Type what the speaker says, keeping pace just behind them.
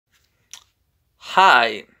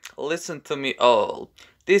Hi, listen to me all.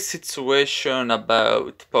 This situation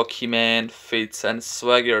about Pokimane, Fitz and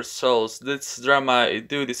Swaggersouls, this drama,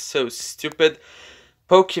 dude, is so stupid.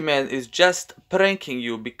 Pokimane is just pranking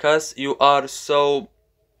you because you are so,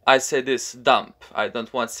 I say this, dumb. I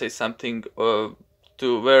don't want to say something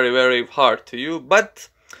too very hard to you, but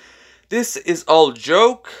this is all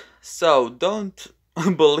joke, so don't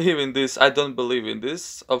believe in this. I don't believe in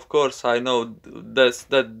this. Of course, I know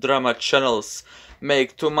that drama channels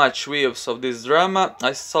make too much views of this drama.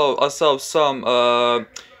 I saw some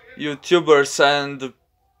YouTubers and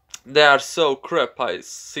they are so crap. I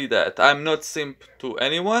see that. I'm not simp to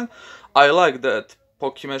anyone. I like that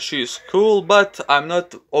Pokimane, she is cool, but I'm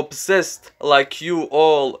not obsessed like you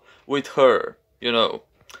all with her, you know.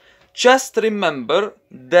 Just remember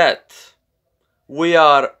that we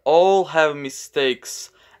are all have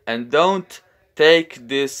mistakes and don't take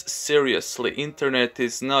this seriously. Internet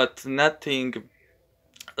is not nothing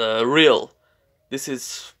real. This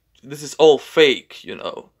is all fake, you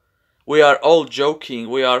know. We are all joking,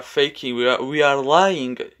 we are faking, we are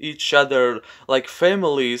lying each other like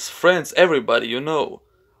families, friends, everybody, you know.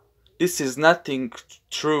 This is nothing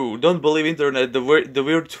true. Don't believe internet, the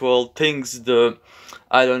virtual things, the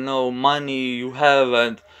I don't know money you have,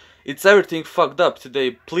 and it's everything fucked up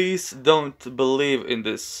today. Please don't believe in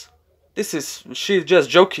this. She's just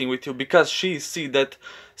joking with you because she see that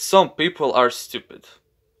some people are stupid.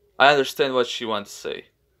 I understand what she wants to say.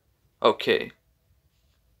 Okay.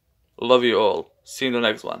 Love you all. See you in the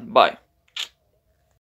next one. Bye.